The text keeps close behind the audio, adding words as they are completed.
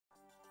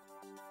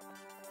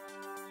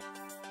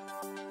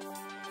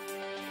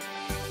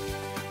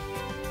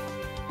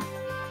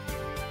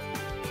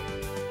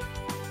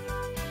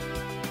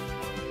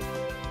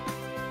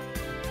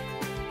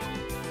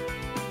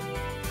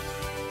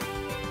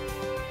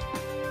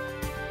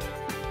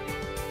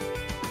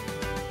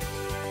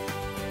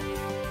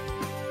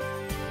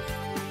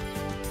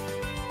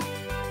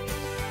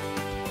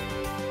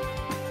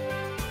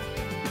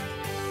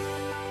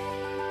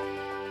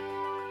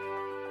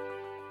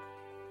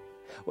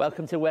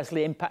Welcome to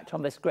Wesley Impact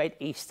on this great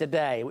Easter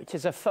day, which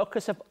is a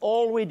focus of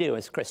all we do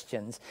as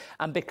Christians.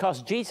 And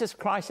because Jesus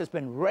Christ has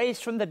been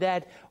raised from the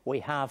dead,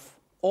 we have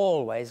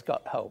always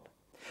got hope.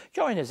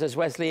 Join us as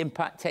Wesley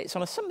Impact takes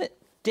on a somewhat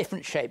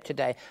different shape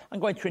today. I'm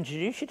going to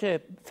introduce you to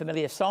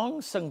familiar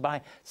songs sung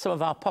by some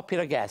of our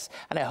popular guests,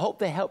 and I hope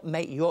they help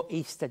make your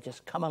Easter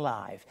just come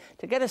alive.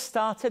 To get us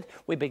started,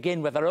 we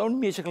begin with our own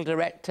musical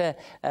director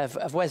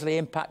of Wesley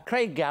Impact,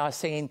 Craig Gower,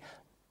 singing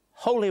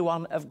Holy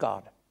One of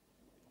God.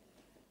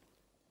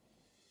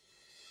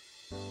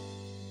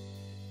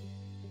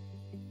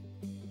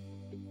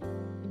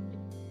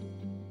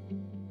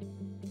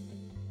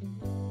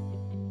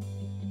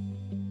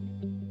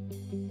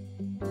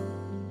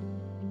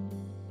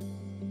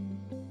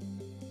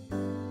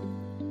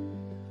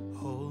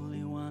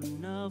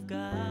 Of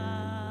God,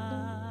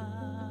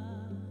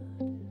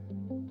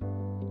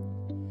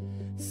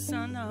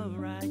 Son of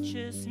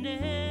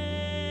righteousness,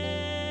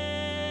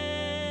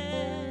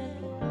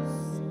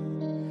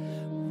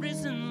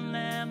 risen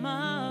Lamb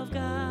of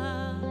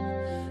God,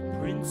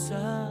 Prince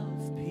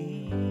of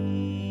Peace,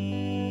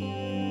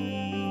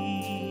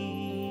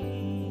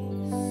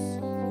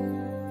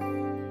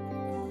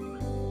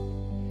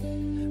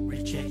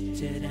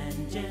 rejected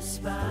and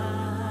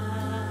despised,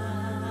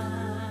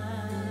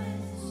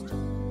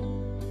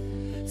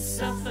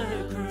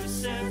 suffered,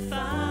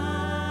 crucified,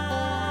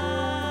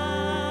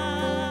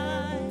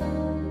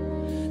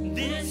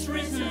 this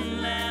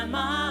risen Lamb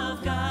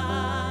of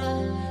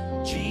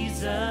God,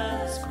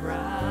 Jesus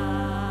Christ,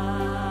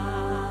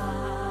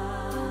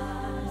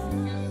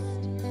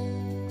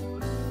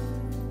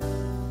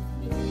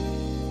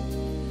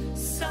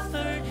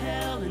 suffered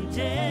hell and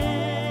death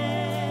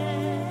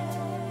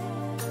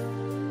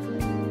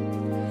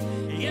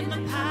in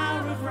the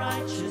power of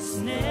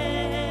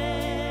righteousness.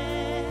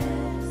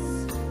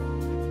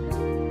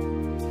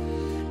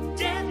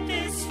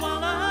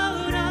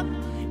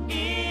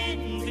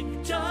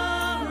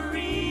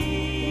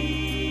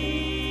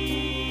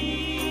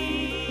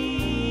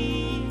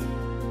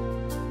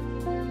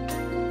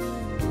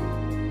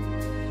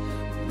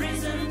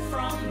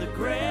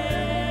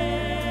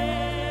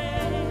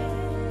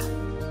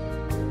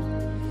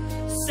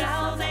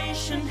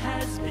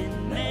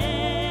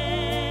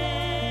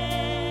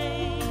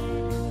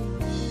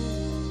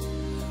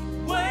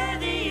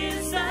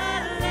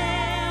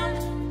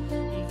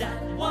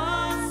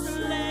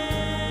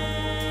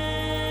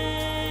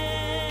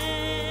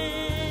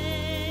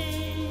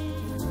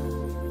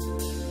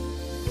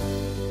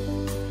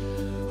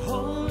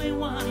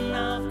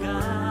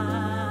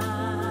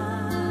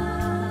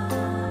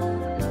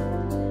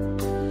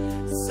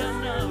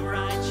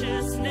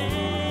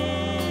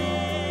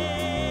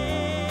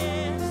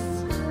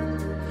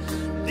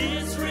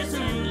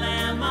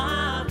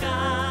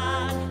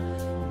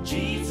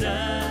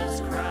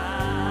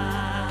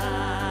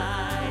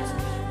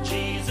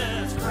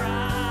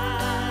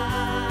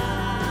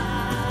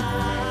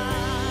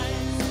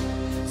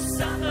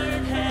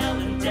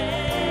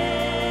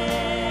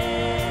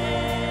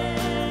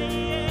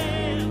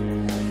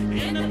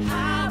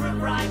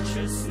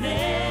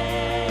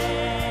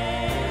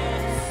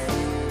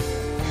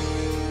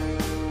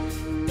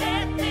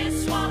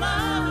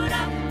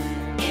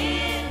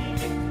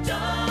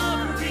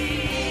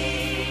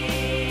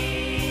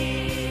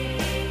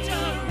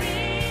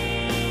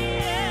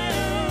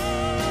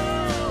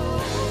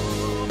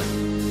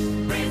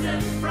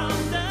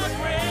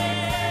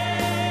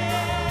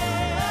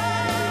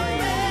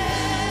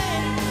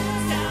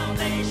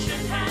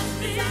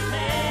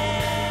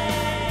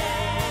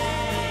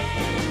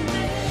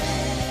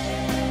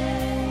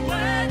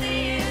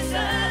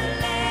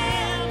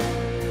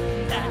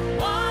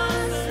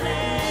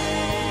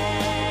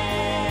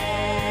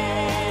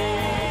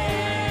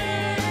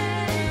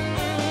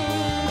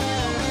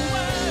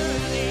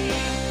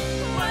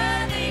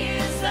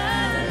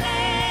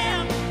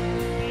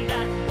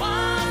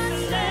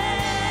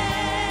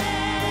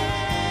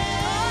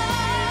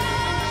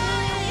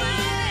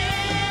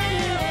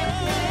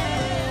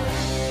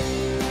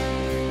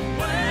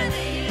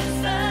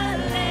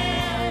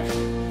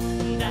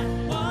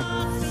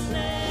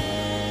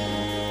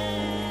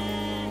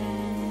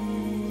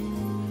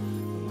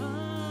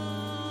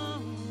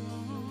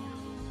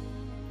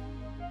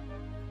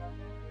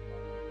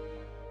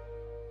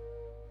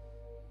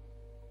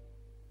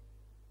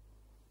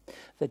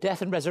 The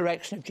death and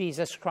resurrection of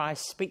Jesus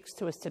Christ speaks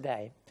to us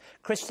today.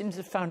 Christians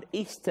have found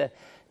Easter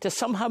to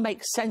somehow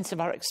make sense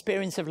of our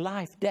experience of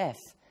life,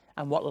 death,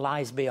 and what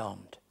lies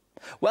beyond.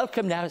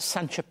 Welcome now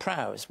Sancha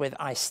Prowse with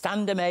I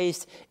Stand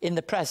Amazed in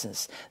the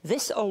Presence.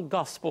 This old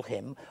gospel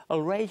hymn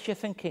will raise your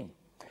thinking.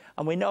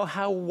 And we know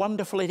how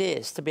wonderful it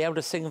is to be able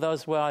to sing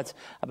those words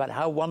about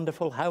how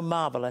wonderful, how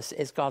marvellous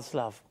is God's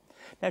love.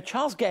 Now,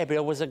 Charles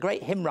Gabriel was a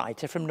great hymn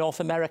writer from North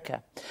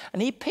America,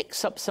 and he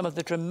picks up some of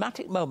the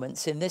dramatic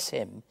moments in this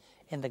hymn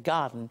in the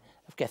Garden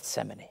of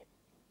Gethsemane.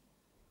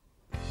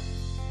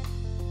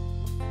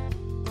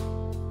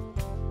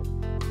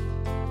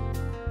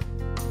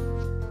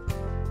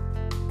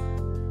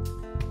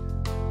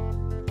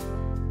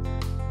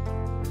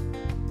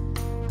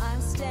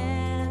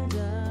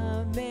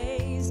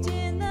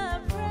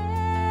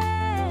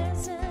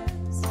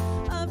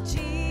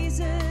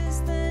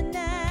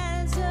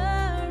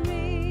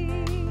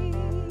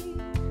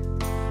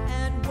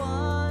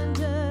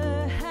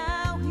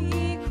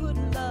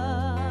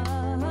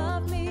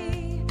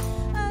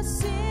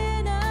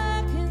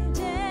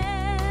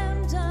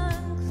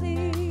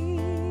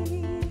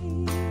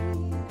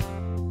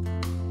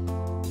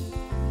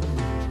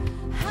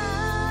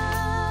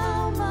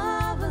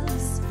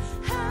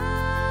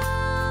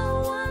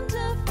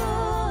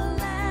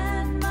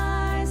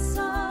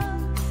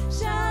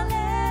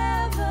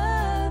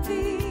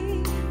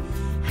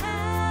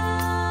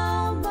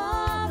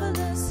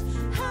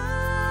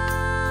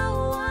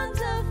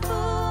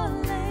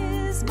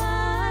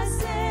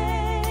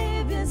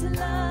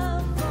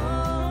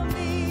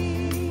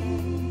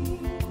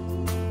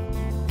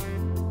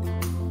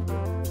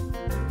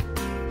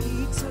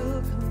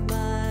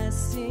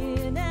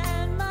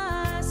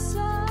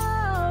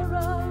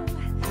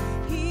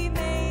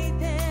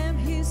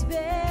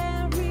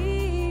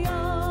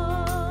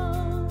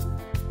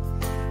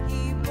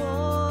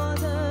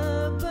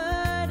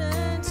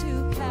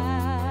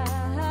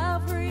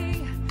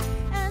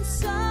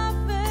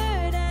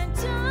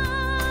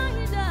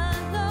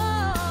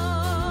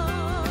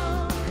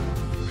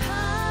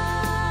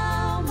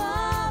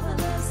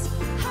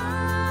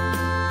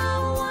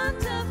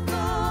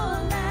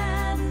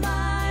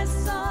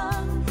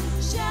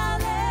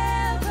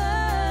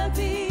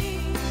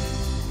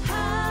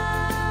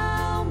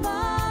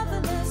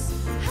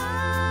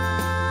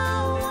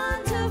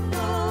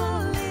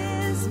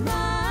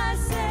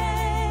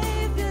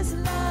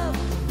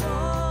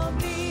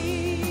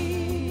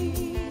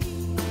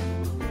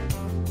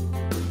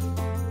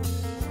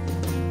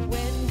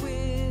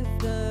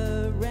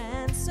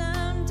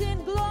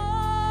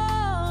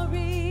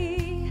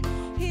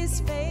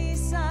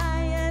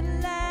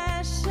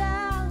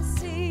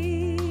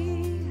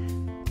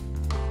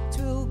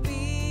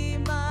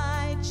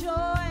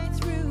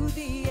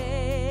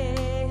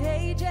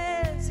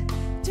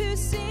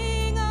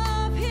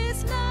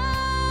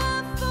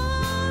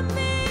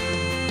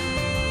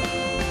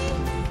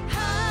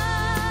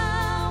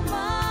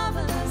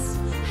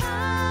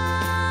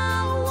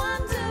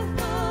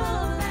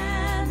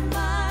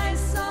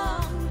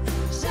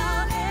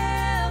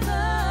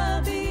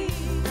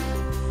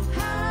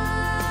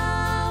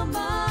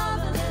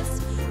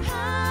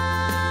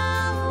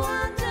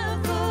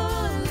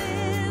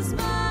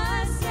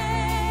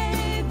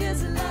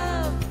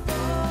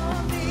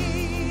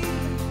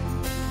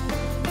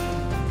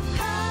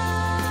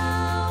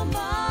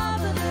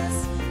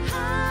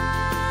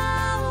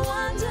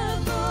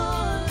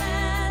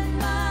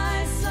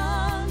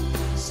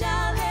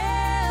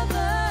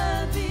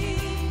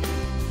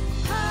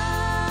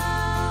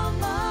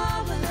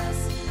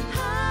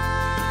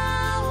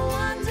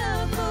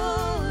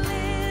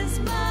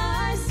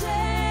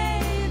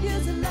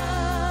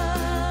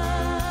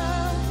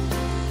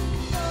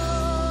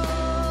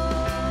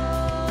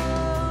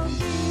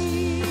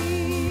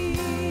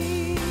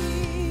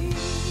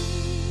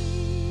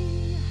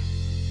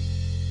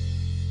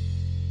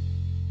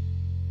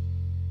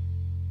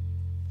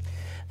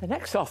 The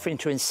next offering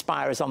to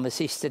inspire us on this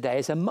Easter day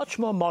is a much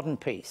more modern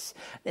piece.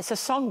 It's a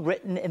song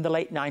written in the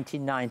late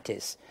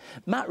 1990s.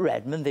 Matt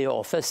Redman, the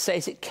author,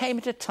 says it came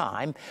at a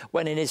time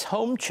when in his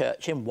home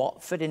church in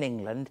Watford in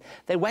England,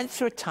 they went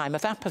through a time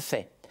of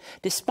apathy.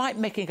 Despite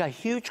making a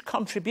huge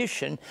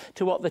contribution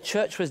to what the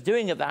church was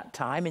doing at that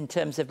time in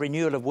terms of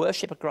renewal of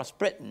worship across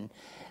Britain,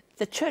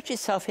 the church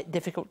itself hit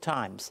difficult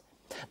times.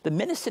 The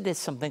minister did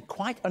something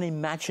quite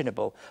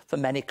unimaginable for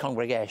many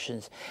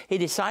congregations. He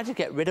decided to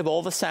get rid of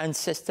all the sound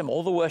system,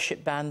 all the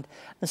worship band,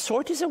 and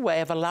saw it as a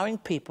way of allowing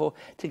people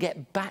to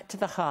get back to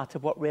the heart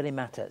of what really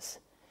matters.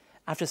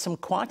 After some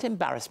quiet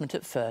embarrassment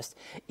at first,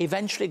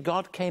 eventually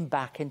God came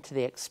back into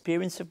the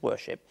experience of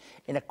worship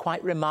in a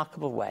quite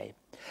remarkable way.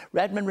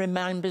 Redman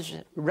remembers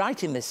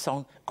writing this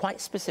song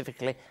quite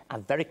specifically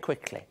and very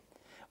quickly.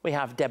 We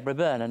have Deborah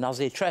Byrne, an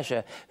Aussie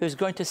treasure, who's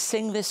going to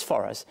sing this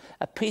for us,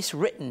 a piece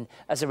written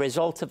as a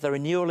result of the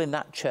renewal in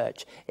that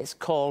church. It's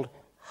called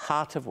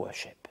Heart of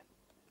Worship.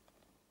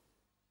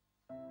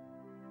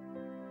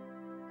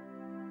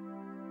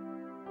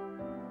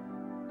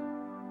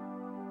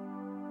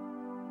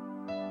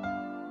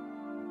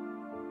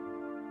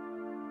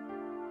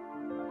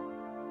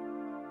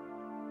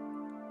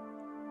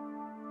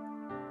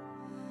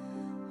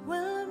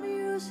 When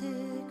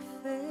music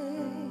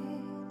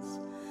fades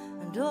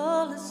and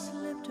all has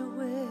slipped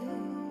away,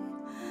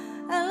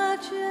 and I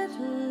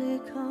gently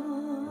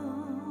come,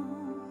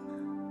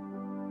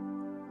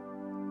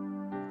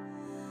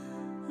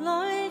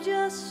 longing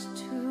just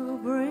to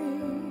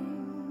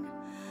bring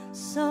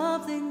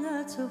something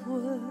that's of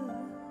worth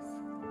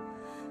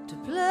to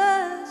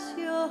bless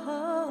your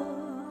heart.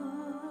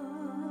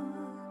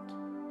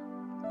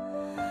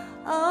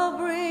 I'll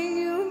bring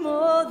you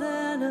more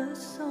than a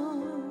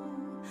song,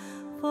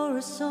 for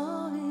a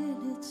song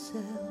in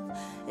itself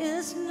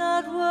is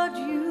not what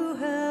you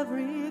have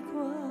required.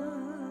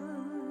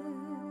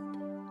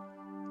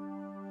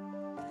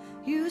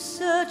 You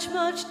search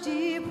much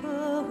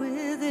deeper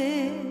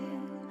within,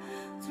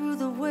 through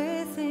the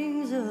way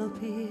things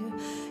appear.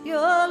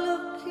 You're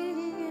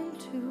looking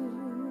into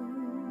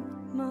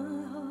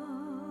my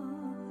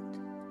heart.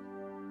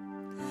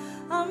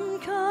 I'm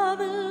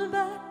coming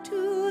back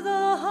to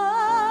the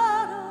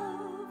heart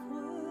of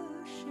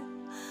worship.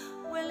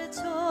 Well, it's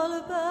all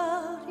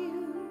about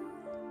you,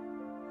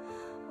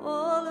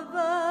 all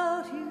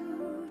about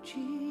you,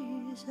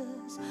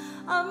 Jesus.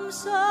 I'm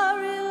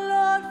sorry,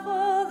 Lord,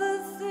 for the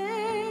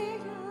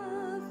thing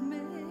I've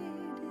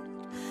made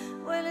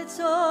it. Well, it's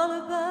all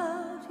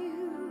about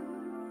you,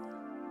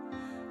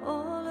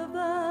 all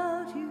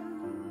about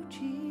you,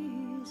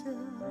 Jesus.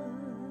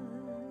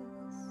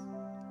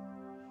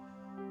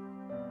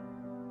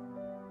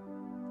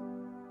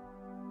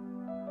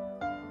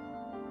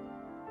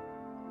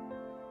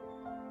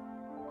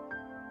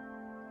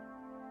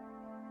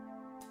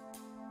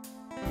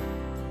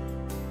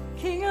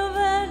 King of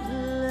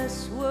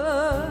endless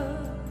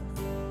worth,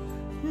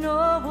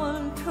 no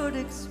one could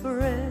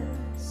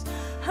express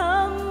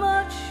how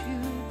much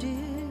you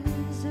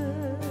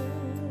deserve.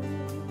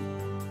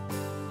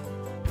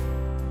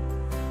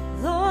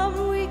 Though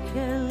I'm weak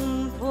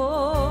and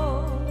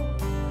poor,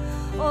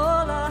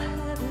 all I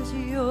have is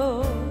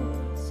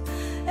yours,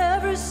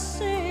 every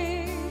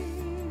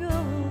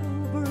single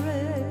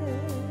breath.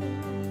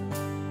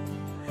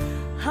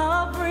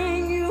 I'll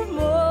bring you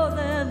more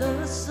than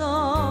a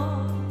song,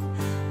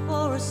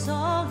 for a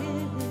song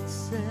in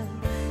itself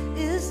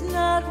is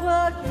not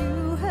what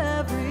you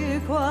have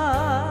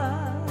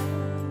required.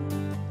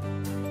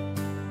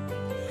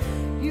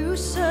 You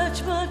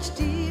search much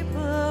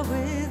deeper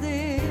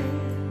within,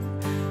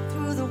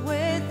 through the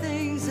way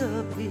things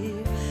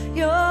appear.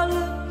 You're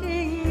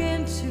looking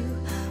into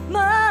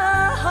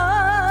my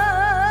heart.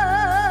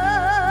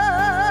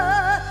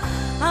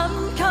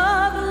 I'm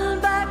coming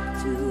back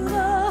to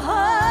the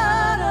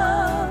heart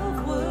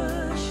of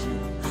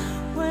worship.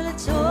 Well,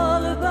 it's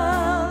all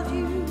about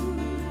you,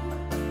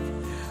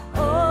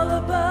 all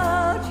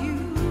about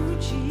you,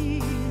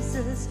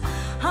 Jesus.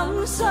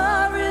 I'm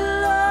sorry,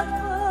 Lord,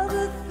 for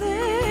the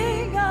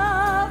thing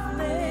I've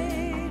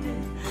made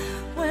it.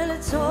 Well,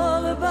 it's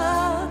all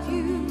about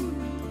you,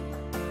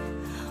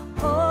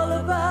 all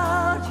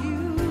about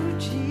you,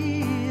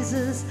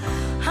 Jesus.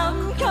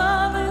 I'm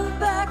coming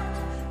back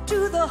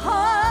to the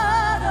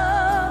heart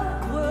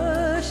of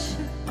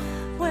worship.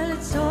 Well,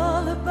 it's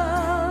all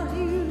about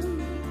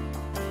you,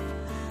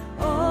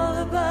 all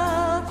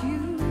about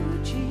you,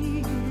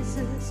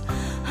 Jesus.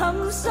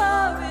 I'm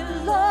sorry,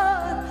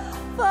 Lord,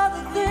 for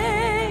the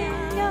thing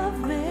I've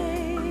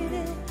made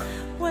it.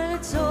 Well,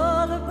 it's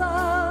all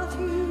about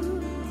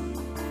you,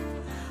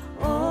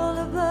 all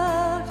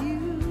about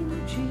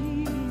you,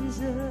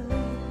 Jesus.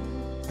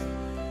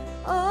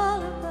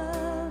 All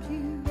about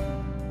you.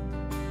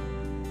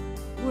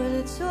 Well,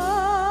 it's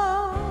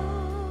all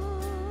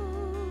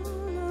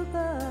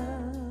about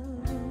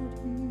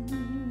you.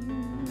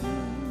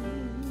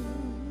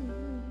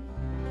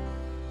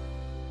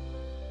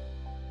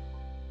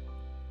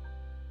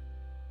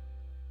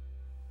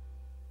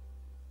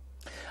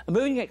 A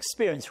moving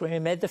experience when we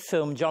made the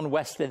film John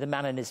Wesley, the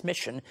Man and His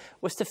Mission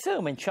was to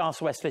film in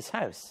Charles Wesley's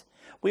house.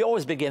 We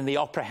always begin the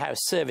Opera House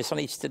service on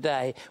Easter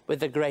Day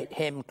with the great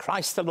hymn,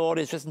 Christ the Lord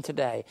is risen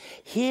today.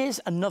 Here's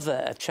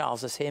another of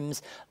Charles's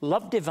hymns,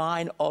 Love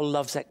Divine or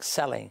Love's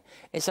Excelling.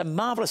 It's a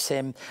marvellous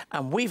hymn,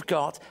 and we've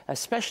got,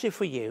 especially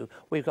for you,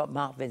 we've got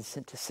Mark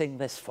Vincent to sing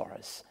this for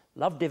us.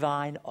 Love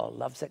Divine or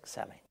Love's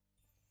Excelling.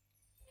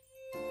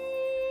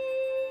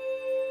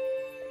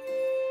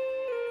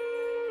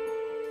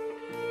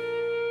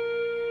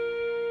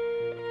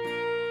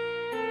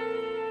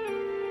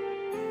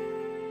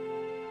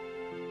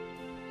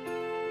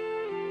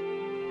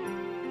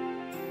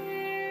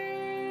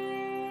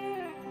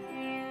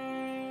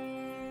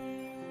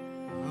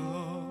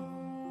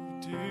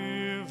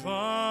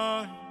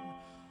 Divine,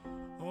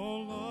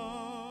 oh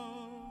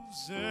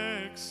love's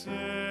excelling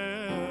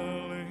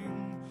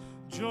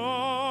joy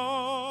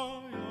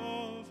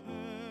of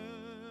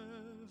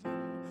heaven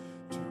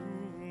to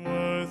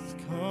earth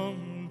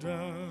come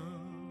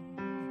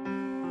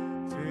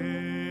down,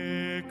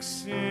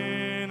 fix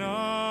in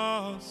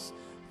us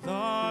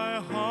thy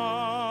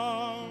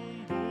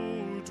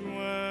humble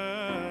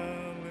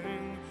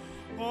dwelling,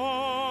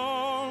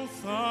 all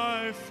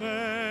thy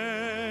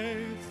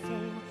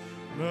faithful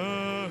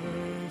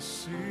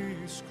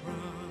mercies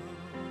crown.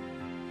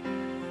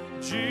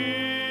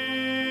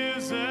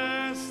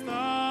 Jesus, thy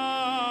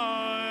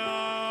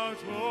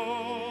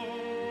outward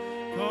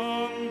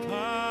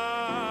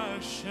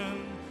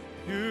compassion,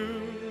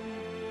 pure,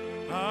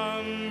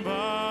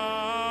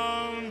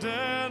 unbounded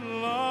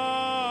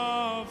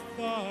love,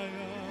 thy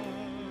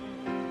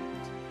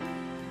art,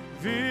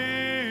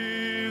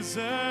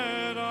 visit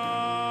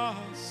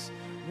us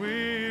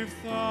with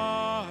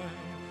thy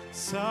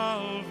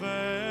salvation,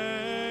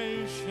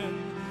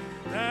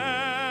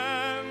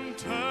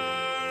 enter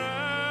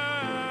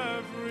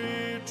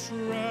every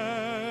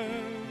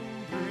trembling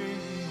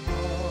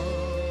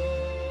heart.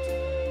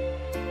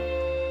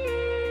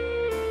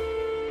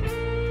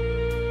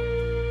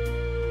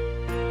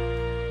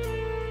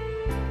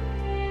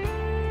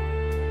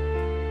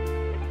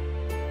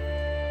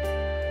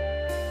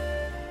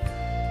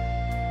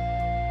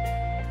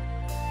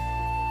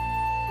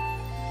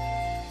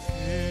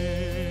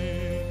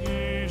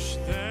 Finish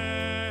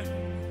then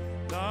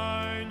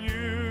thy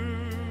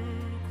new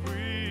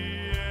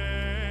creation,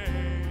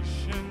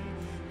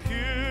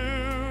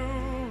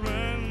 pure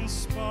and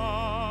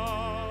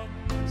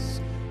spotless,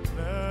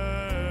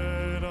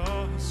 let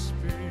us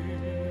be.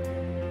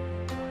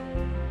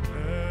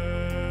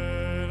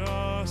 Let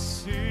us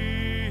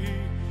see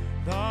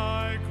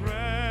thy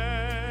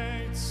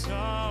great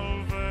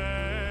salvation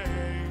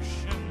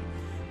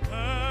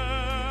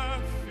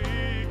perfectly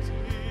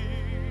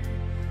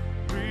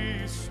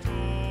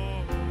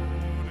restored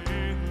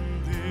in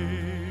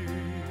thee.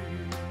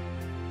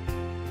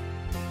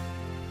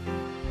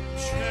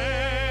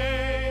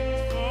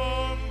 Changed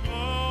from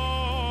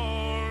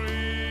glory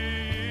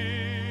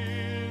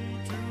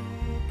into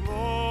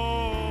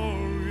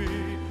glory,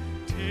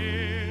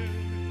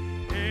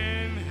 till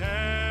in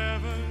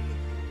heaven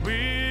we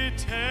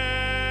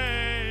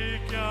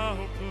take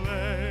our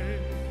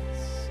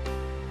place,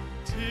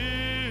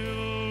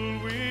 till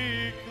we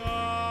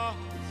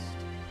cast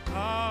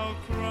our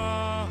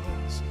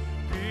crowns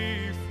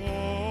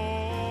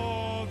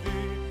before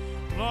thee,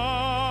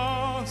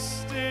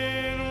 lost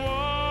in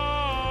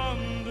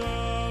wonderland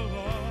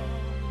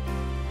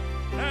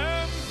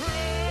and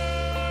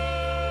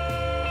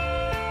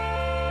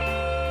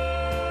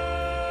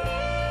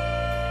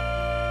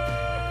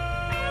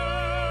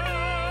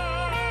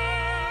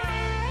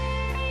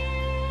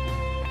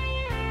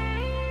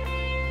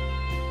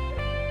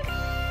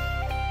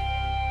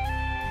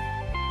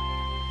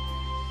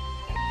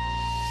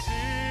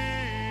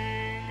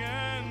sing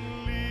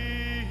and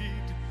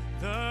lead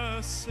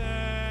the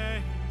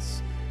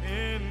saints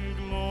in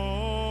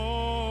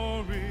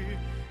glory,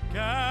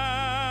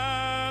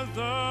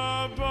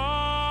 gather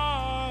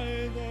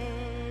by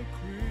the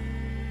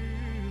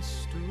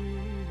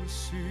crystal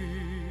sea.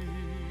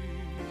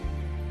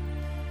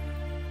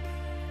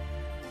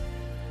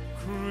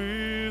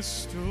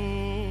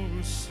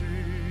 Crystal sea.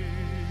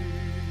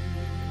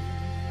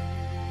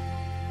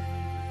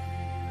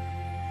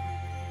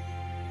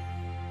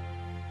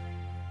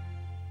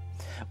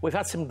 We've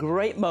had some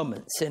great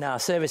moments in our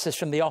services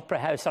from the Opera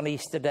House on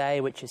Easter Day,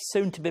 which is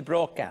soon to be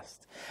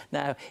broadcast.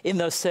 Now, in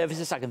those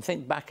services, I can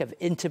think back of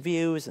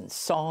interviews and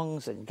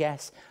songs and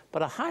guests,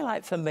 but a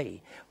highlight for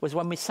me was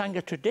when we sang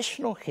a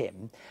traditional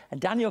hymn, and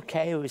Daniel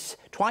Kay, who's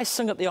twice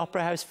sung at the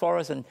Opera House for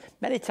us and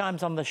many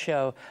times on the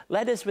show,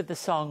 led us with the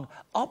song,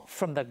 Up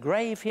from the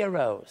Grave He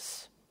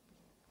Arose.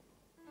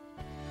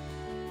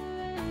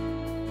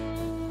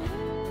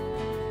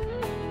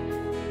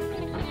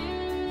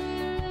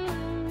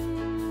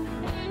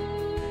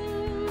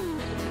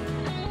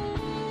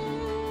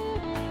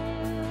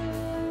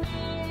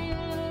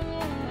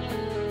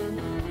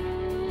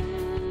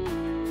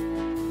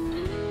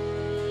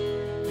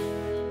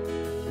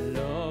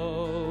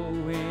 Low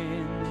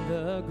in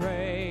the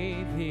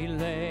grave he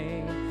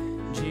lay,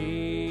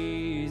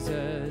 Jesus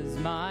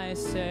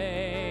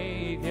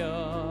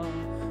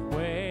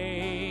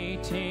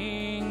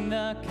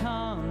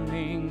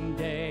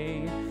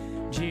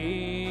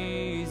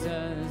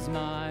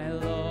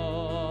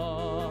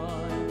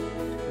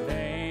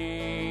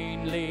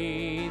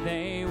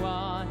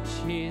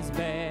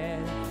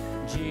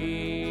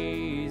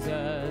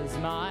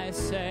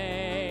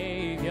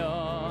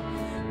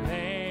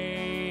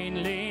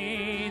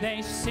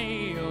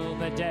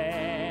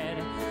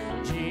dead.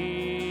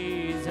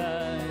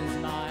 Jesus,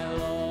 my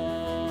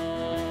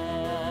Lord.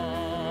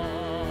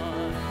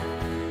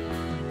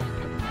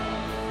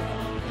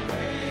 From the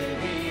grave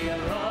he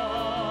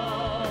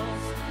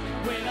arose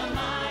with a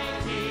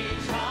mighty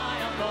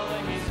triumph over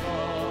his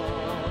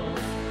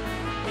foes.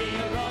 He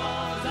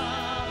arose a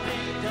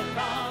victor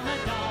from the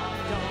dark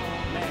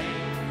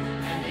domain,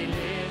 and he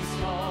lives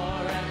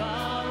forever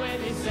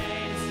with his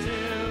saints to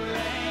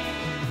reign.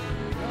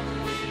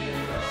 He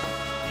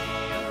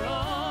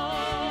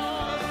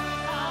arose,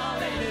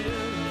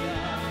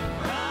 hallelujah,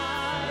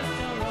 Christ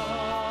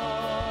arose.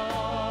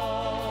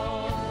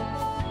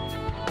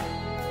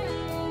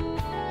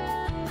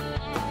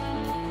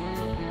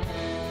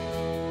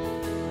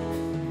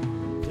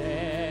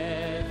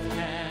 Death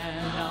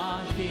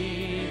cannot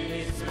keep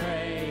its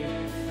prey.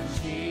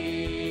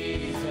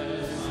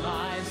 Jesus,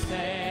 my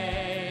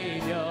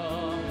Savior,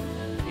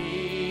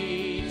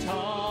 he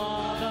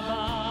tore the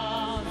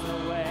bonds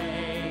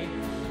away.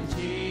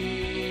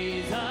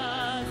 Jesus,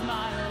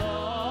 my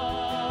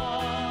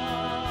Lord.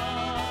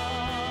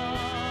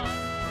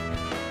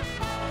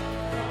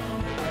 From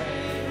the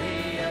grave he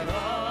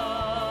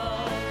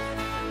arose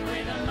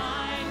with a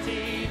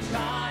mighty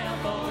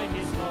triumph over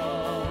his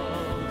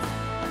foes.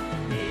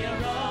 He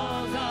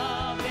arose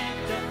a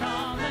victor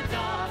from the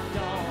dark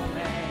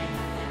domain,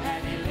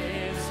 and he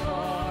lives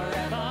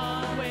forever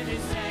with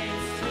his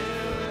saints to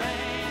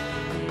reign.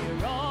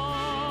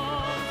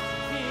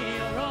 He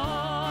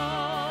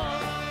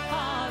arose,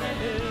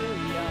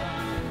 hallelujah,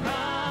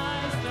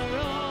 Christ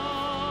arose,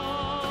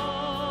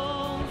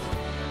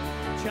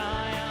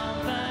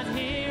 triumphant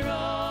he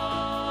rose,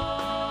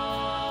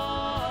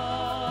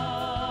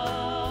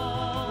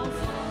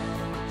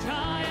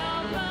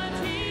 triumphant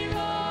he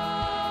rose,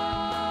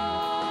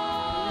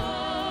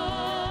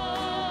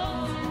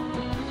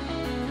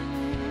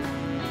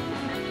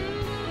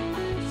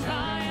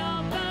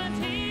 triumphant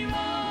he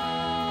rose,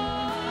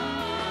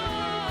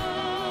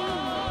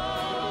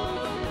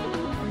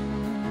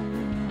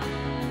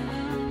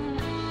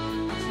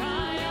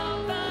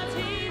 triumphant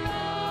he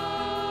rose,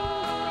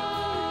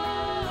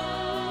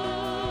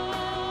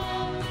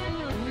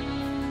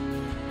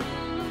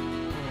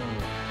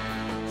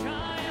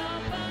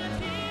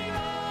 triumphant he rose.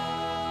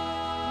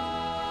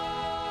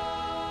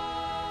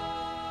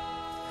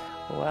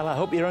 Well, I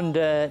hope you're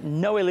under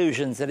no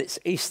illusions that it's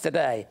Easter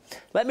Day.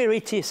 Let me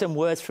read to you some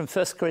words from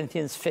 1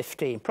 Corinthians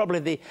 15,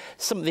 probably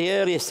some of the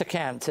earliest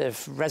account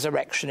of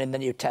resurrection in the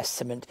New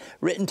Testament,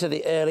 written to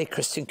the early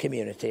Christian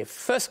community.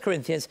 1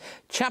 Corinthians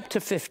chapter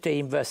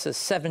 15, verses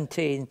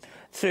 17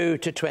 through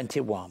to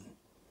 21.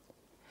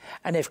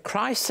 And if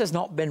Christ has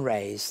not been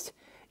raised,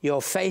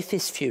 your faith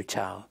is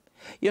futile.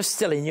 You're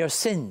still in your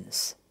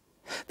sins.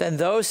 Then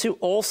those who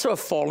also have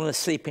fallen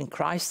asleep in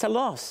Christ are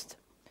lost.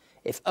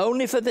 If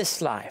only for this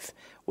life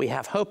we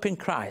have hope in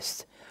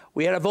Christ,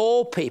 we are of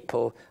all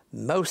people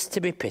most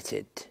to be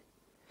pitied.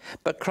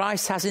 But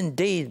Christ has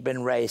indeed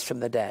been raised from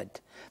the dead,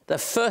 the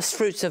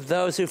firstfruits of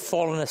those who've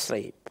fallen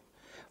asleep.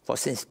 For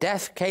since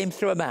death came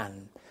through a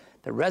man,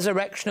 the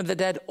resurrection of the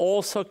dead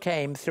also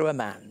came through a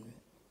man.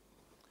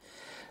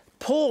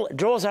 Paul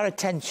draws our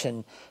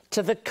attention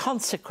to the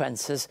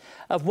consequences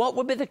of what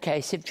would be the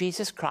case if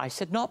Jesus Christ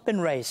had not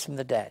been raised from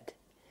the dead.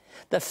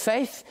 The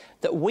faith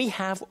that we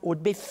have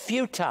would be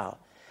futile,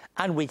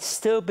 and we'd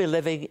still be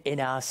living in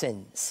our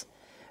sins.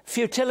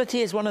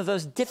 Futility is one of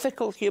those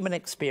difficult human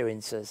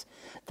experiences,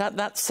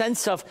 that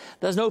sense of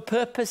there's no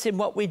purpose in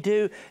what we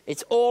do,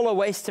 it's all a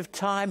waste of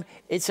time,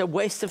 it's a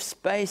waste of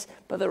space.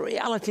 But the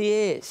reality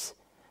is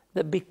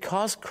that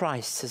because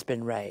Christ has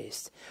been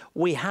raised,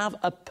 we have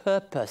a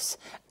purpose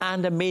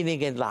and a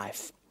meaning in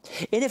life.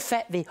 In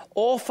effect, the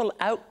awful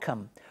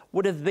outcome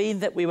would have been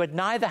that we would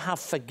neither have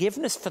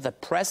forgiveness for the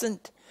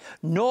present,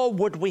 nor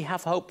would we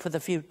have hope for the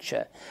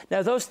future.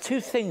 Now, those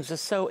two things are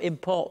so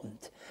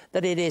important,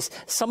 that it is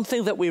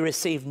something that we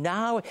receive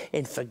now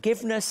in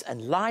forgiveness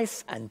and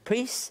life and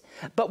peace,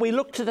 but we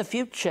look to the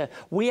future.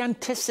 We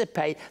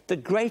anticipate the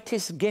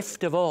greatest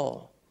gift of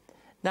all.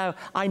 Now,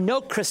 I know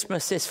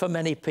Christmas is for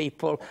many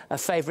people a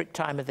favourite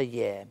time of the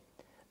year,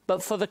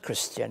 but for the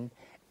Christian,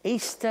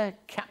 Easter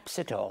caps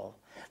it all.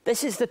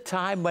 This is the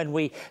time when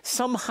we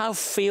somehow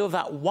feel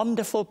that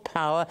wonderful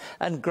power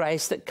and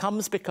grace that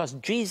comes because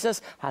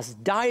Jesus has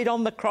died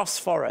on the cross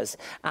for us.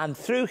 And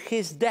through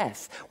his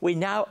death, we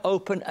now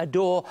open a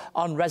door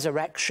on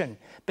resurrection,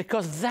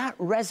 because that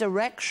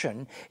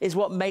resurrection is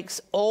what makes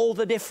all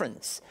the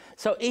difference.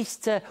 So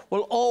Easter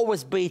will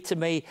always be to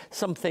me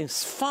something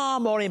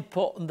far more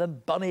important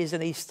than bunnies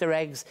and Easter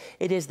eggs.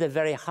 It is the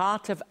very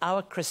heart of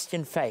our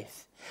Christian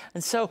faith.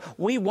 And so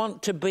we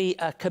want to be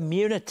a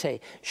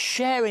community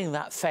sharing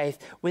that faith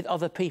with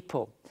other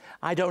people.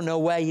 I don't know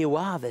where you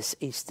are this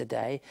Easter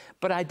day,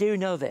 but I do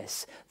know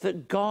this,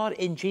 that God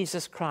in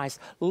Jesus Christ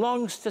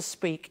longs to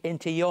speak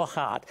into your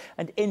heart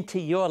and into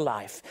your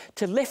life,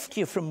 to lift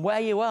you from where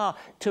you are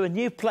to a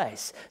new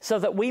place, so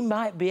that we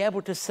might be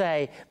able to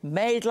say,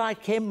 made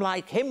like him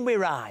we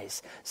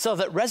rise, so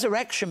that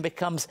resurrection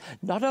becomes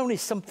not only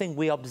something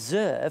we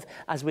observe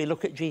as we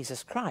look at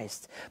Jesus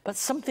Christ, but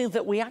something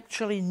that we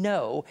actually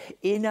know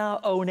in our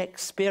own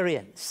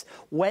experience.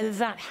 When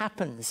that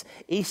happens,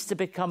 Easter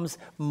becomes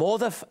more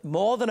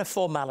than a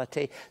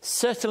formality,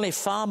 certainly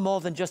far more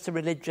than just a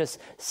religious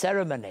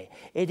ceremony.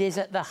 It is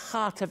at the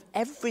heart of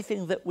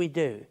everything that we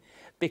do.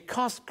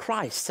 Because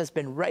Christ has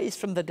been raised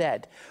from the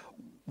dead,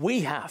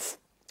 we have,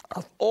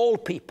 of all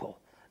people,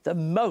 the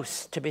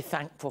most to be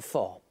thankful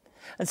for.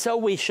 And so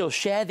we shall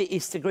share the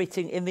Easter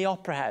greeting in the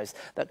Opera House,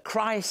 that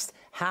Christ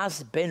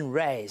has been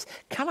raised.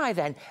 Can I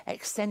then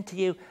extend to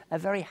you a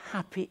very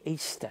happy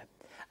Easter?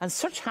 And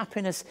such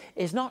happiness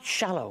is not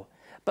shallow,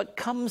 but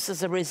comes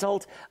as a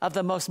result of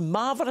the most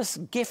marvelous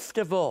gift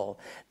of all,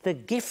 the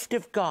gift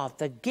of God,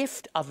 the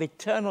gift of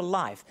eternal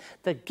life,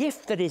 the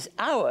gift that is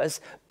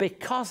ours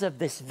because of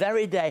this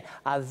very day,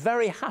 a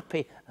very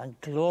happy and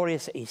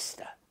glorious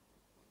Easter.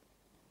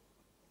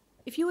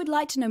 If you would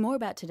like to know more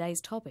about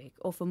today's topic,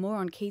 or for more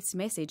on Keith's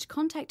message,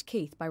 contact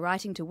Keith by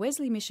writing to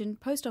Wesley Mission,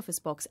 Post Office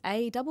Box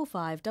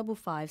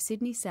A5555,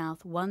 Sydney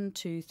South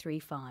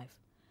 1235,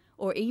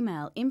 or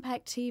email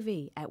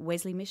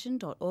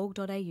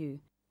impacttv@wesleymission.org.au.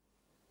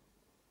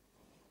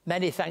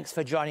 Many thanks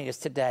for joining us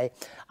today.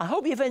 I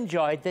hope you've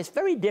enjoyed this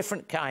very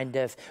different kind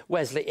of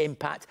Wesley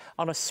Impact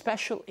on a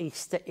special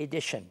Easter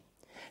edition.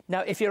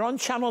 Now, if you're on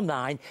Channel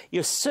 9,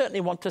 you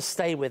certainly want to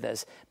stay with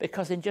us,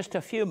 because in just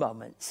a few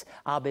moments,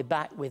 I'll be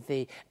back with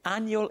the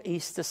annual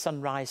Easter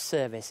sunrise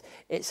service.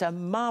 It's a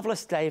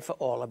marvellous day for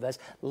all of us,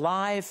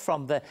 live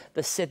from the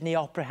Sydney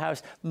Opera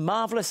House.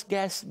 Marvellous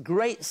guests,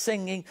 great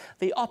singing,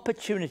 the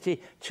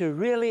opportunity to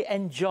really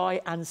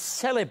enjoy and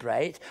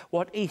celebrate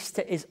what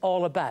Easter is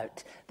all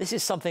about. This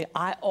is something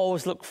I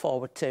always look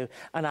forward to,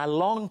 and I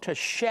long to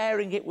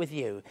sharing it with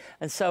you.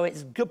 And so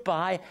it's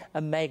goodbye,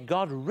 and may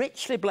God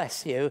richly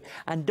bless you.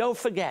 And don't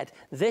forget,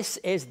 this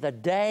is the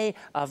day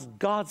of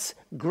God's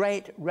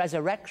great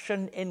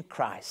resurrection in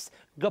Christ.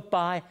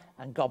 Goodbye,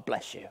 and God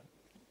bless you.